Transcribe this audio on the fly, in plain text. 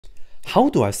How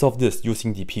do I solve this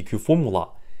using the PQ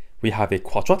formula? We have a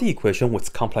quadratic equation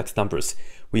with complex numbers.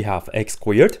 We have x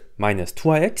squared minus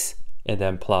 2ix and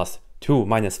then plus 2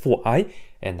 minus 4i,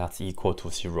 and that's equal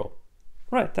to 0.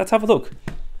 Right, let's have a look.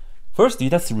 Firstly,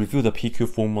 let's review the PQ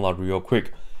formula real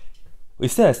quick.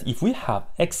 It says if we have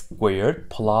x squared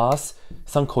plus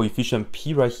some coefficient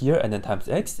p right here and then times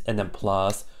x and then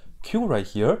plus q right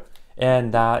here,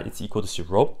 and that is equal to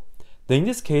 0, then in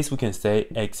this case we can say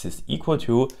x is equal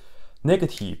to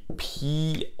negative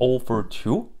p over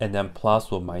 2 and then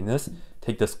plus or minus,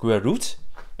 take the square root,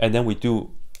 and then we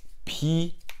do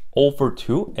p over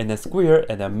 2 and then square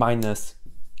and then minus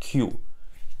q.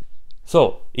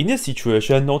 So in this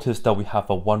situation, notice that we have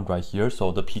a 1 right here,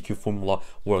 so the PQ formula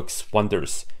works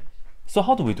wonders. So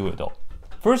how do we do it though?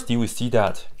 Firstly, we see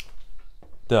that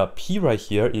the p right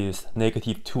here is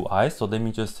negative 2i, so let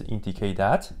me just indicate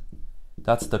that.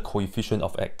 That's the coefficient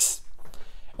of x.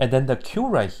 And then the q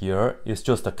right here is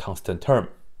just a constant term.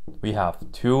 We have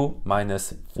 2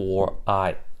 minus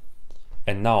 4i.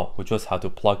 And now we just have to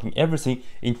plug in everything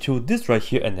into this right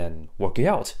here and then work it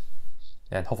out.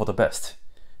 And hope for the best,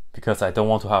 because I don't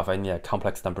want to have any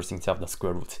complex numbers inside of the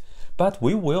square root. But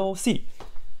we will see.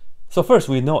 So first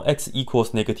we know x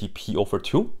equals negative p over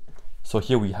 2. So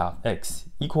here we have x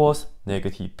equals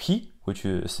negative p, which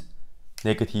is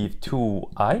negative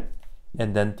 2i,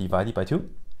 and then divided by 2.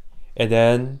 And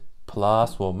then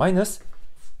plus or minus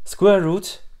square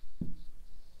root,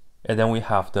 and then we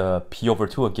have the p over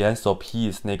 2 again, so p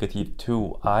is negative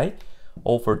 2i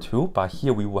over 2, but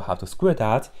here we will have to square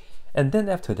that, and then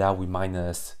after that we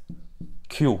minus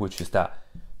q, which is that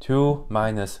 2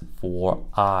 minus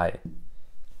 4i.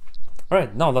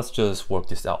 Alright, now let's just work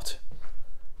this out.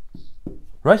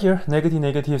 Right here,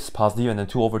 negative is positive, and then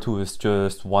 2 over 2 is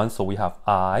just 1, so we have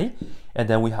I, and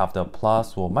then we have the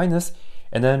plus or minus,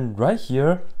 and then right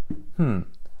here,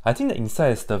 I think the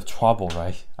inside is the trouble,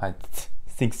 right? I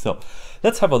think so.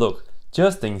 Let's have a look,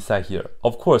 just the inside here.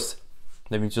 Of course,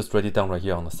 let me just write it down right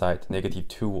here on the side. Negative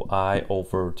 2i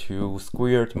over 2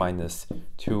 squared minus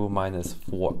 2 minus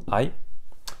 4i.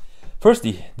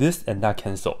 Firstly, this and that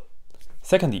cancel.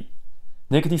 Secondly,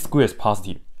 negative squared is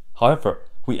positive. However,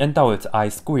 we end up with I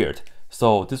squared.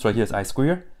 So this right here is I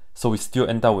squared. So we still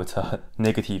end up with a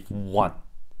negative 1.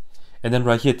 And then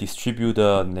right here, distribute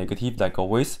the negative like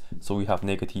always. So we have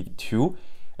negative 2.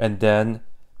 And then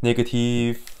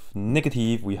negative,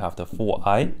 we have the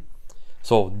 4i.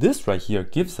 So this right here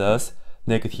gives us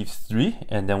negative 3.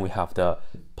 And then we have the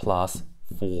plus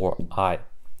 4i.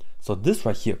 So this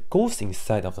right here goes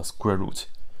inside of the square root.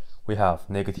 We have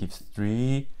negative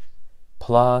 3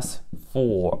 plus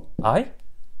 4i.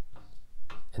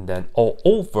 And then all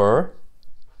over.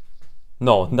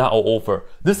 No, not all over.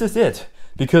 This is it.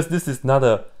 Because this is not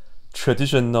a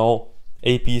traditional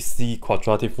ABC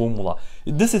quadratic formula.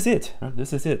 This is it.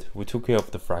 This is it. We took care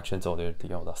of the fractions all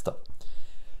that stuff.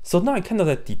 So now it kind of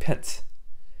like depends.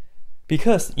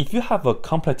 Because if you have a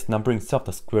complex number inside of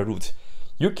the square root,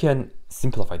 you can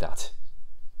simplify that.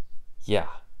 Yeah.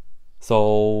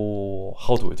 So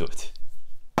how do we do it?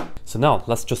 So now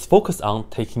let's just focus on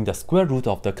taking the square root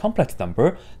of the complex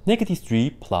number, negative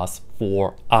 3 plus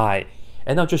 4i.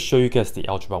 And I'll just show you guys the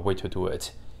algebra way to do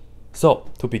it.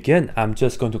 So to begin, I'm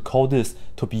just going to call this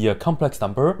to be a complex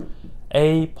number,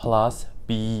 a plus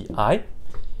bi.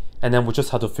 And then we just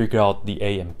have to figure out the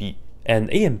a and b. And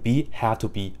a and b have to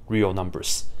be real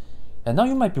numbers. And now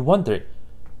you might be wondering,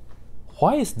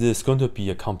 why is this going to be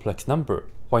a complex number?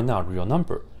 Why not a real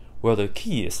number? Well, the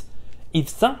key is, if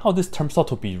somehow this turns out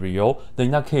to be real, then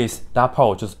in that case, that part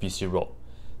will just be 0.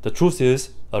 The truth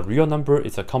is, a real number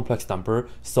is a complex number,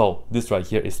 so this right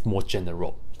here is more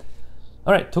general.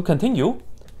 Alright, to continue,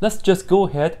 let's just go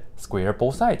ahead, square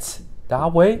both sides.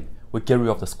 That way, we get rid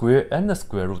of the square and the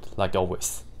square root like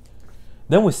always.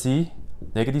 Then we see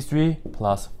negative 3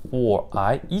 plus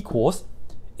 4i equals,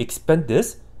 expand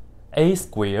this, a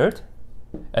squared,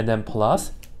 and then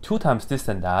plus 2 times this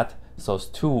and that, so it's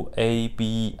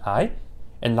 2abi.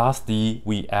 And lastly,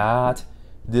 we add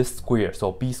this square,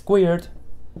 so b squared,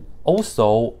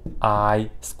 also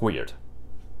I squared.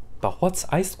 But what's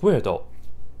I squared though?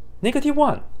 Negative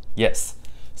 1. Yes.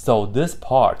 So this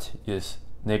part is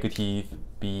negative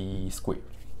b squared.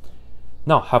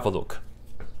 Now have a look.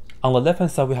 On the left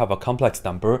hand side, we have a complex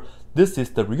number. This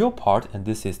is the real part and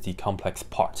this is the complex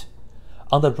part.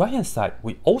 On the right hand side,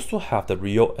 we also have the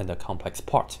real and the complex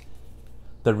part.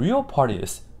 The real part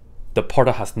is the part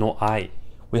that has no I.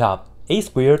 We have a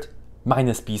squared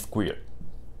minus b squared.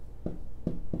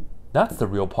 That's the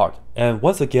real part. And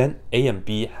once again, a and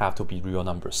b have to be real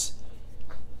numbers.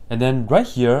 And then right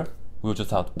here, we'll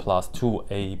just have plus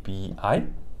 2abi.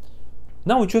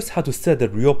 Now we just have to set the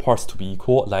real parts to be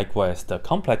equal, likewise the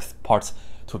complex parts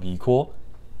to be equal.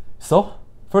 So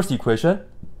first equation,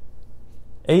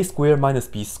 a squared minus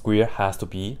b squared has to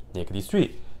be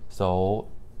 -3. So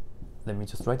let me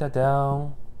just write that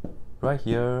down right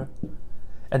here.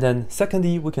 And then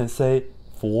secondly, we can say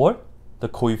for the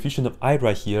coefficient of I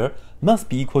right here must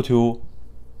be equal to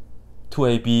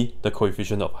 2ab, the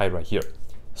coefficient of I right here.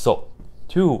 So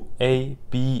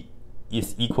 2ab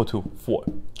is equal to 4,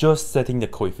 just setting the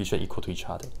coefficient equal to each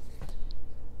other.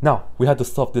 Now, we have to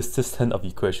solve this system of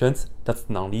equations that's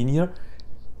nonlinear.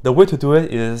 The way to do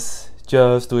it is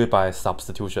just do it by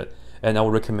substitution. And I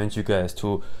would recommend you guys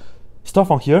to start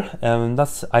from here, and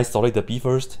let's isolate the b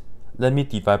first. Let me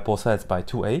divide both sides by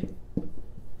 2a.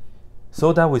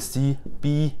 So that we see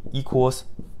b equals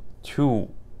 2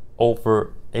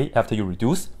 over a after you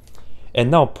reduce. And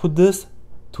now put this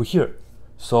to here.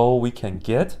 So we can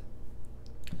get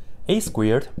a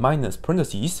squared minus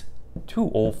parentheses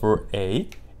 2 over a,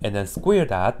 and then square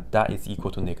that is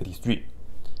equal to -3.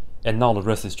 And now the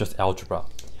rest is just algebra.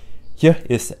 Here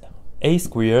is a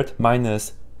squared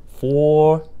minus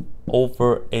 4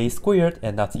 over a squared,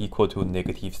 and that's equal to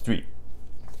 -3.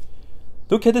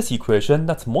 Look at this equation.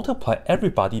 Let's multiply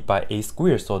everybody by a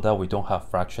squared so that we don't have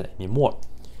fraction anymore.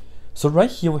 So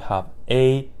right here we have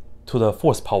a to the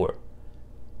 4th power.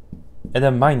 And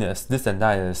then minus this, and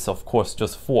that is of course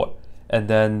just 4. And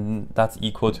then that's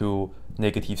equal to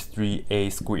 -3a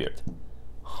squared.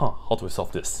 How do we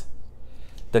solve this?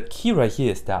 The key right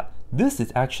here is that this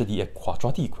is actually a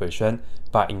quadratic equation,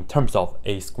 but in terms of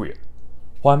a squared.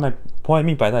 What I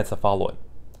mean by that is the following.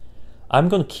 I'm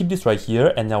going to keep this right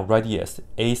here and now write it as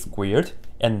a squared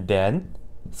and then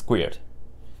squared.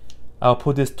 I'll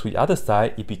put this to the other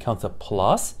side, it becomes a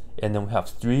plus, and then we have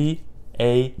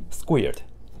 3a squared.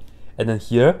 And then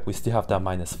here we still have that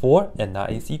minus 4, and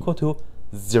that is equal to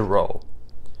 0.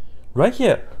 Right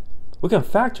here, we can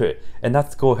factor it, and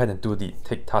let's go ahead and do the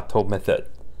tic-tac-toe method.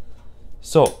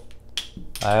 So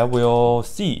I will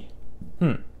see,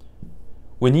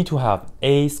 we need to have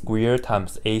a squared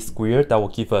times a squared. That will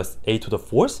give us a to the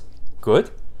 4th. Good.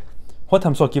 What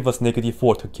times will give us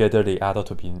 -4? Together they add up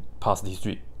to be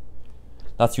 +3.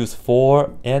 Let's use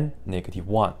 4 and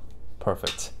 -1.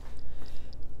 Perfect.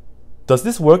 Does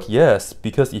this work? Yes,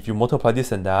 because if you multiply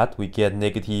this and that, we get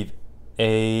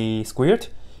 -a squared.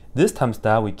 This times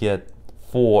that, we get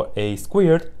 4a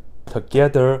squared.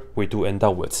 Together, we do end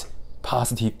up with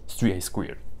 +3a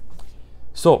squared.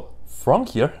 So from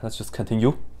here, let's just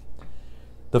continue.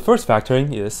 The first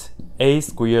factoring is a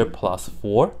squared plus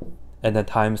 4, and then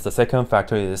times the second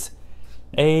factor is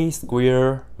a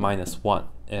squared minus 1,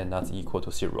 and that's equal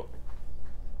to 0.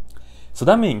 So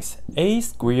that means a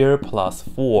squared plus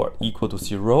 4 equal to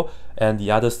 0, and the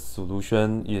other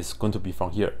solution is going to be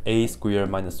from here, a squared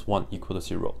minus 1 equal to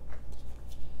 0.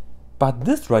 But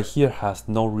this right here has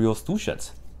no real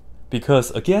solutions,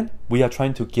 because again, we are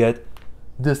trying to get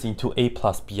this into a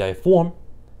plus bi form.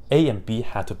 A and b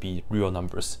had to be real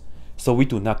numbers, so we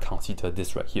do not consider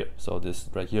this right here. So this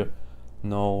right here,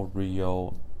 no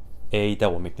real a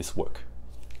that will make this work.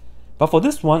 But for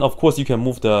this one, of course, you can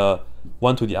move the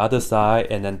one to the other side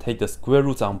and then take the square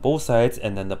roots on both sides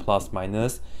and then the plus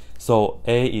minus. So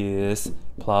a is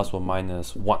plus or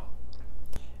minus 1.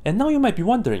 And now you might be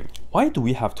wondering, why do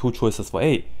we have two choices for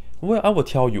a? Well, I will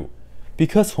tell you.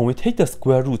 Because when we take the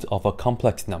square root of a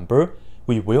complex number,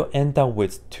 we will end up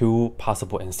with two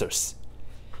possible answers.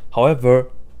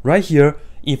 However, right here,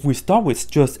 if we start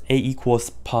with just a equals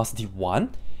 +1,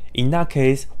 in that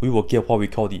case, we will get what we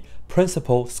call the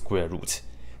principal square root.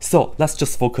 So let's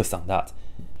just focus on that.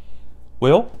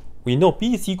 Well, we know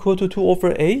b is equal to 2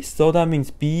 over a, so that means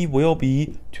b will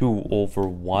be 2 over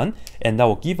 1, and that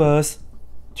will give us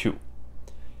 2.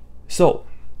 So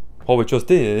what we just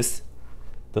did is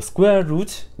the square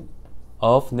root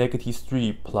of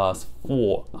 -3 plus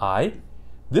 4i,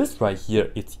 this right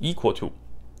here is equal to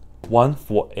 1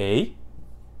 for a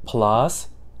plus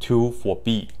 2 for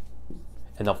b.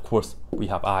 And of course, we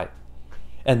have I.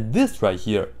 And this right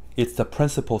here is the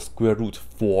principal square root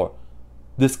for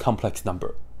this complex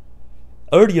number.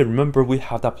 Earlier, remember, we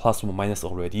have that plus or minus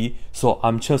already, so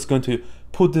I'm just going to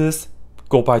put this,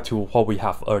 go back to what we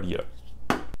have earlier.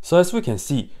 So as we can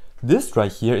see, this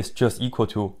right here is just equal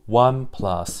to 1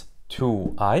 plus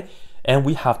 2i, and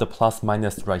we have the plus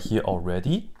minus right here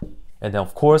already. And then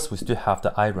of course, we still have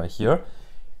the I right here.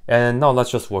 And now let's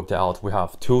just work that out. We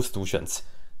have two solutions.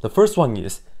 The first one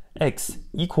is x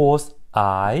equals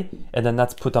I, and then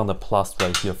let's put down the plus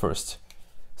right here first.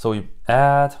 So we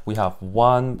add, we have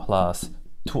 1 plus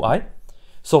 2i.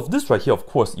 So this right here, of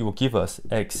course, it will give us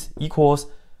x equals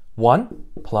 1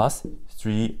 plus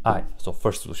 3i. So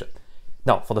first solution.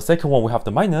 Now for the second one, we have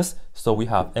the minus. So we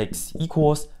have x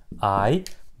equals I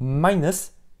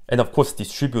minus, and of course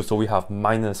distribute. So we have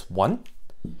minus 1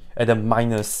 and then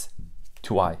minus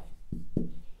 2i.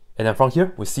 And then from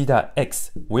here, we see that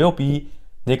x will be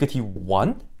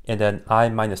 -1, and then I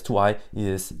minus 2i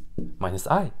is minus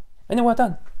I. And then we're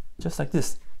done, just like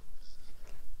this.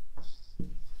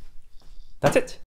 That's it.